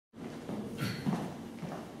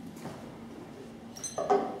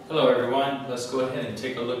Hello everyone, let's go ahead and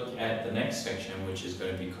take a look at the next section, which is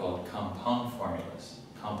going to be called compound formulas,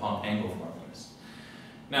 compound angle formulas.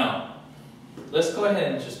 Now, let's go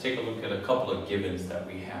ahead and just take a look at a couple of givens that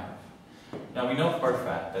we have. Now we know for a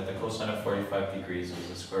fact that the cosine of 45 degrees is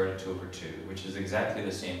the square root of 2 over 2, which is exactly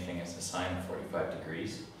the same thing as the sine of 45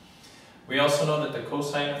 degrees. We also know that the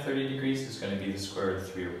cosine of 30 degrees is going to be the square root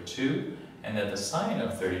of 3 over 2, and that the sine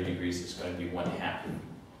of 30 degrees is going to be 1/2.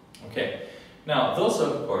 Okay. Now, those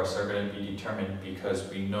of course are going to be determined because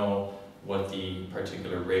we know what the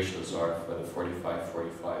particular ratios are for the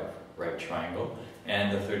 45-45 right triangle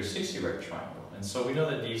and the 30-60 right triangle. And so we know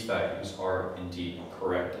that these values are indeed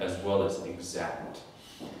correct as well as exact.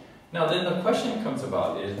 Now then the question comes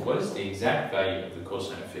about is, what is the exact value of the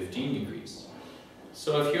cosine of 15 degrees?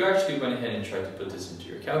 So if you actually went ahead and tried to put this into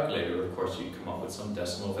your calculator, of course you'd come up with some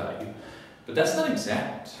decimal value. But that's not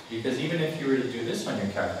exact, because even if you were to do this on your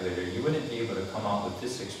calculator, you wouldn't be able to come out with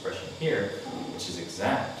this expression here, which is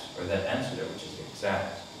exact, or that answer there, which is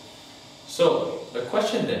exact. So the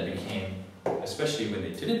question then became, especially when they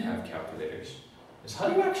didn't have calculators, is how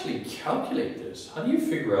do you actually calculate this? How do you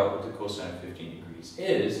figure out what the cosine of 15 degrees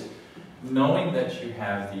is, knowing that you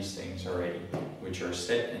have these things already, which are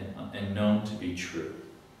set and known to be true?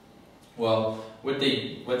 Well, what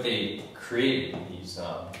they created, these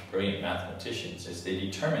brilliant mathematicians, is they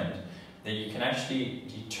determined that you can actually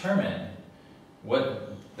determine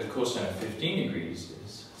what the cosine of 15 degrees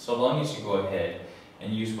is, so long as you go ahead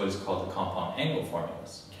and use what is called the compound angle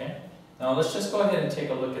formulas. Okay? Now let's just go ahead and take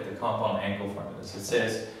a look at the compound angle formulas. It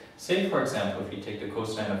says, say for example, if you take the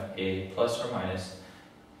cosine of A plus or minus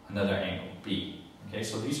another angle, B. Okay,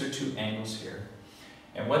 so these are two angles here.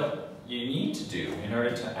 And what you need to do in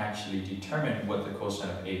order to actually determine what the cosine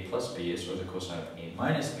of A plus B is, or the cosine of A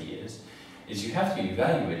minus B is you have to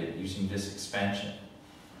evaluate it using this expansion.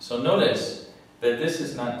 So notice that this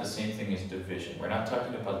is not the same thing as division. We're not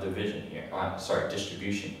talking about division here,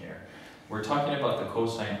 distribution here. We're talking about the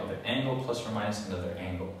cosine of an angle plus or minus another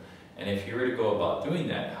angle. And if you were to go about doing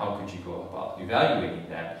that, how could you go about evaluating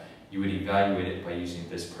that? You would evaluate it by using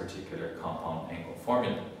this particular compound angle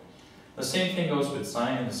formula. The same thing goes with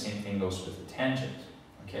sine, and the same thing goes with the tangent.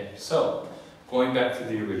 Okay, so going back to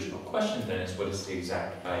the original question then is, what is the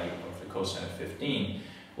exact value of the cosine of 15?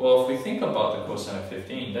 Well, if we think about the cosine of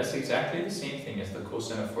 15, that's exactly the same thing as the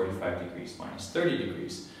cosine of 45 degrees minus 30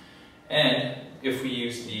 degrees. And if we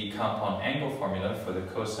use the compound angle formula for the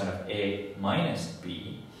cosine of A minus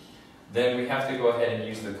B, then we have to go ahead and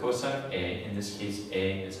use the cosine of A. In this case,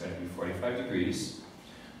 A is going to be 45 degrees.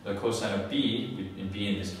 The cosine of B, and B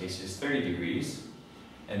in this case is 30 degrees.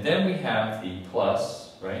 And then we have the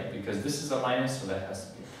plus, right? Because this is a minus, so that has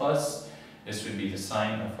to be a plus. This would be the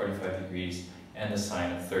sine of 45 degrees and the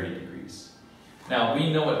sine of 30 degrees. Now,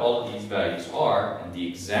 we know what all of these values are, and the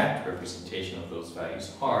exact representation of those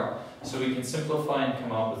values are, so we can simplify and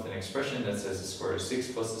come up with an expression that says the square root of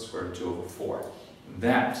 6 plus the square root of 2 over 4.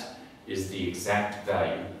 That is the exact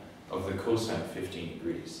value of the cosine of 15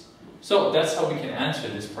 degrees. So that's how we can answer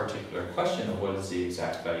this particular question of what is the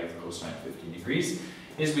exact value of the cosine of 15 degrees,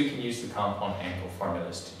 is we can use the compound angle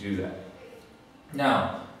formulas to do that.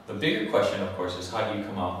 Now, the bigger question, of course, is how do you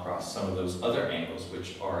come across some of those other angles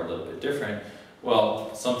which are a little bit different?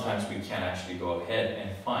 Well, sometimes we can't actually go ahead and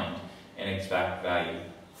find an exact value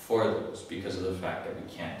for those because of the fact that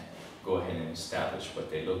we can't go ahead and establish what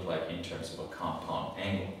they look like in terms of a compound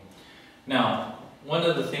angle. Now, one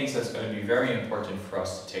of the things that's going to be very important for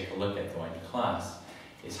us to take a look at going to class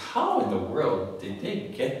is how in the world did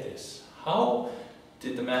they get this? How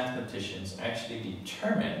did the mathematicians actually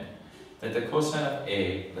determine that the cosine of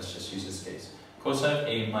A, let's just use this case, cosine of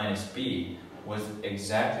A minus B was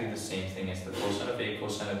exactly the same thing as the cosine of A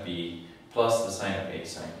cosine of B plus the sine of A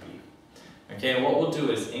sine B? Okay, and what we'll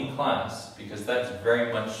do is in class, because that's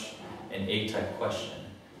very much an A-type question,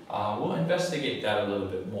 we'll investigate that a little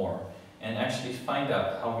bit more and actually find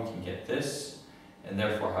out how we can get this, and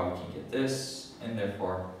therefore how we can get this, and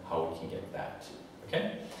therefore how we can get that.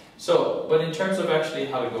 Okay? So, but in terms of actually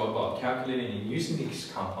how to go about calculating and using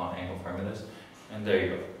these compound angle formulas, and there you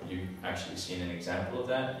go, you've actually seen an example of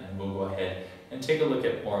that, and we'll go ahead and take a look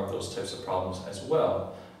at more of those types of problems as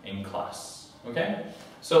well in class. Okay?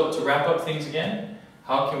 So to wrap up things again,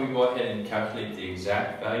 how can we go ahead and calculate the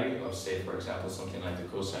exact value of, say, for example, something like the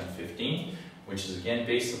cosine of 15, which is again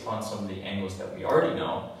based upon some of the angles that we already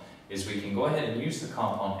know, is we can go ahead and use the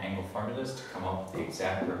compound angle formulas to come up with the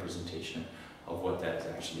exact representation of what that is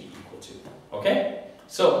actually equal to. Okay?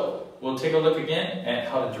 So we'll take a look again at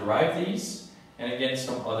how to derive these, and again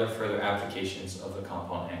some other further applications of the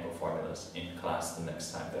compound angle formulas in class the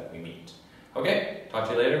next time that we meet. Okay? Talk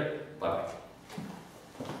to you later. Bye-bye.